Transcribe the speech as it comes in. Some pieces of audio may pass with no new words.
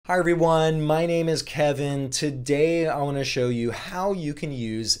Hi everyone, my name is Kevin. Today I want to show you how you can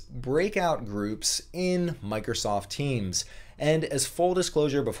use breakout groups in Microsoft Teams. And as full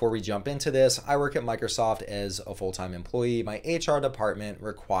disclosure before we jump into this, I work at Microsoft as a full-time employee. My HR department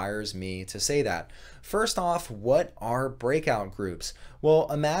requires me to say that. First off, what are breakout groups?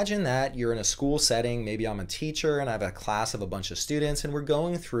 Well, imagine that you're in a school setting, maybe I'm a teacher and I have a class of a bunch of students and we're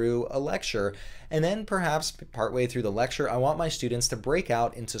going through a lecture, and then perhaps partway through the lecture, I want my students to break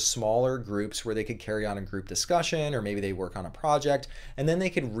out into smaller groups where they could carry on a group discussion, or maybe they work on a project, and then they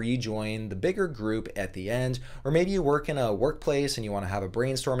could rejoin the bigger group at the end. Or maybe you work in a workplace and you want to have a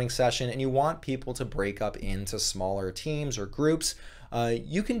brainstorming session and you want people to break up into smaller teams or groups.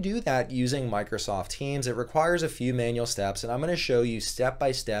 You can do that using Microsoft Teams. It requires a few manual steps, and I'm going to show you step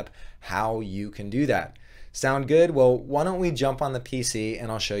by step how you can do that. Sound good? Well, why don't we jump on the PC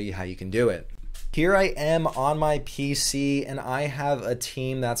and I'll show you how you can do it. Here I am on my PC and I have a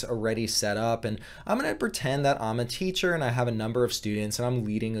team that's already set up, and I'm going to pretend that I'm a teacher and I have a number of students and I'm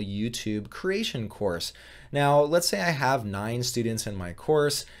leading a YouTube creation course. Now, let's say I have 9 students in my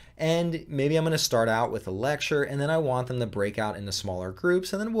course, and maybe I'm going to start out with a lecture and then I want them to break out into smaller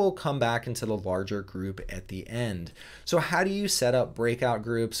groups, and then we'll come back into the larger group at the end. So how do you set up breakout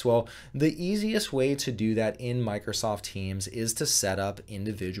groups? Well, the easiest way to do that in Microsoft Teams is to set up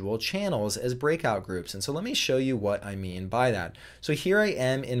individual channels as breakout groups. And so let me show you what I mean by that. So here I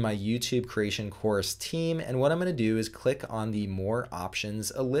am in my YouTube creation course team, and what I'm going to do is click on the more options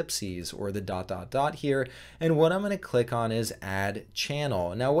ellipses, or the ... here, and what I'm going to click on is add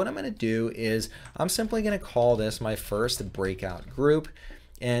channel. Now what I'm going to do is I'm simply going to call this my first breakout group,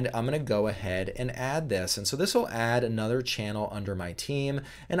 and I'm going to go ahead and add this. And so this will add another channel under my team,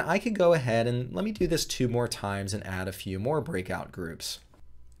 and I could go ahead and let me do this 2 more times and add a few more breakout groups.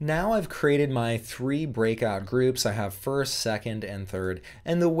 Now I've created my 3 breakout groups. I have first, second, and third.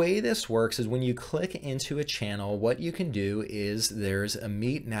 And the way this works is when you click into a channel, what you can do is there's a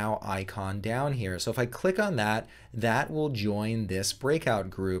Meet Now icon down here. So if I click on that, that will join this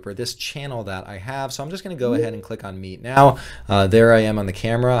breakout group or this channel that I have. So I'm just going to go ahead and click on Meet Now. There I am on the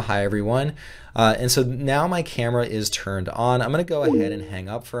camera. Hi, everyone. And so now my camera is turned on. I'm going to go ahead and hang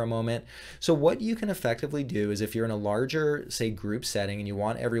up for a moment. So what you can effectively do is if you're in a larger, say, group setting and you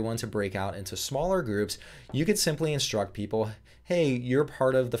want everyone to break out into smaller groups, you could simply instruct people, hey, you're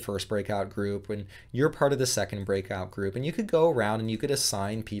part of the first breakout group and you're part of the second breakout group. And you could go around and you could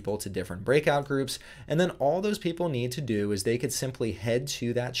assign people to different breakout groups. And then all those people need to do is they could simply head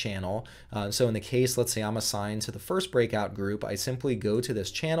to that channel. So in the case, let's say I'm assigned to the first breakout group, I simply go to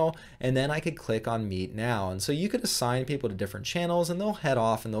this channel and then I could click on Meet Now. And so you could assign people to different channels and they'll head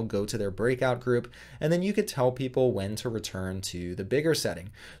off and they'll go to their breakout group. And then you could tell people when to return to the bigger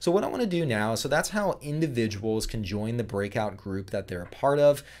setting. So what I want to do now, so that's how individuals can join the breakout group that they're a part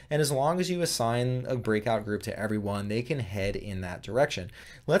of, and as long as you assign a breakout group to everyone, they can head in that direction.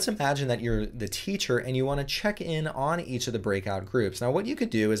 Let's imagine that you're the teacher and you want to check in on each of the breakout groups. Now what you could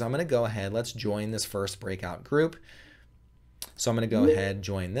do is I'm going to go ahead, let's join this first breakout group. So I'm going to go ahead,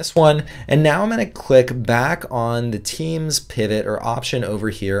 join this one, and now I'm going to click back on the Teams pivot or option over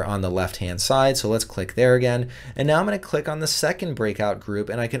here on the left-hand side. So let's click there again. And now I'm going to click on the second breakout group,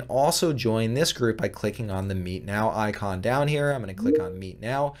 and I can also join this group by clicking on the Meet Now icon down here. I'm going to click on Meet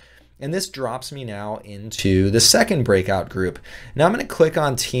Now. And this drops me now into the second breakout group. Now I'm going to click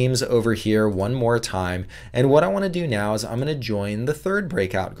on Teams over here one more time. And what I want to do now is I'm going to join the third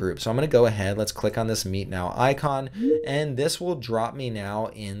breakout group. So I'm going to go ahead, let's click on this Meet Now icon, and this will drop me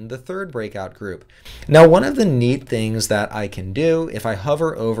now in the third breakout group. Now one of the neat things that I can do, if I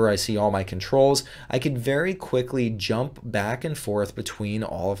hover over, I see all my controls, I could very quickly jump back and forth between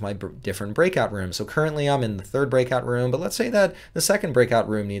all of my different breakout rooms. So currently I'm in the third breakout room, but let's say that the second breakout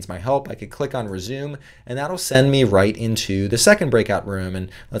room needs my help. I could click on resume and that'll send me right into the second breakout room.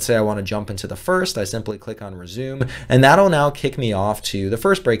 And let's say I want to jump into the first, I simply click on resume and that'll now kick me off to the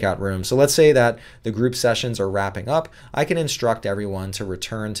first breakout room. So let's say that the group sessions are wrapping up. I can instruct everyone to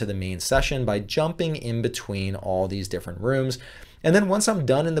return to the main session by jumping in between all these different rooms. And then once I'm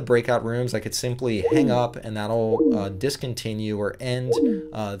done in the breakout rooms, I could simply hang up and that'll discontinue or end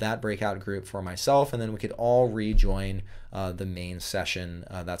that breakout group for myself. And then we could all rejoin the main session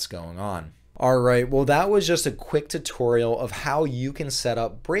that's going on. All right, well, that was just a quick tutorial of how you can set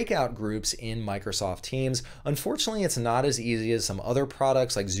up breakout groups in Microsoft Teams. Unfortunately, it's not as easy as some other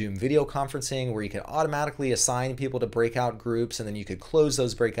products like Zoom video conferencing, where you can automatically assign people to breakout groups and then you could close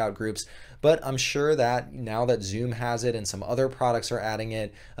those breakout groups. But I'm sure that now that Zoom has it and some other products are adding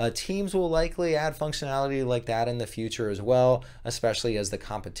it, Teams will likely add functionality like that in the future as well, especially as the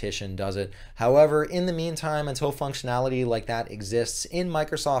competition does it. However, in the meantime, until functionality like that exists in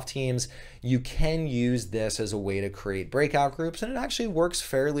Microsoft Teams, you can use this as a way to create breakout groups, and it actually works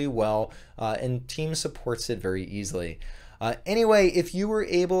fairly well, and Teams supports it very easily. Anyway, if you were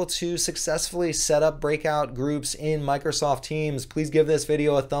able to successfully set up breakout groups in Microsoft Teams, please give this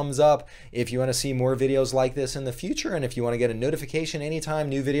video a thumbs up. If you want to see more videos like this in the future, and if you want to get a notification anytime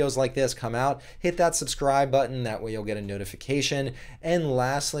new videos like this come out, hit that subscribe button. That way you'll get a notification. And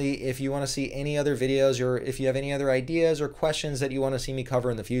lastly, if you want to see any other videos, or if you have any other ideas or questions that you want to see me cover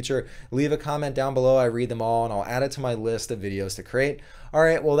in the future, leave a comment down below. I read them all and I'll add it to my list of videos to create. All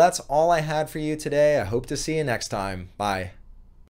right, well, that's all I had for you today. I hope to see you next time. Bye.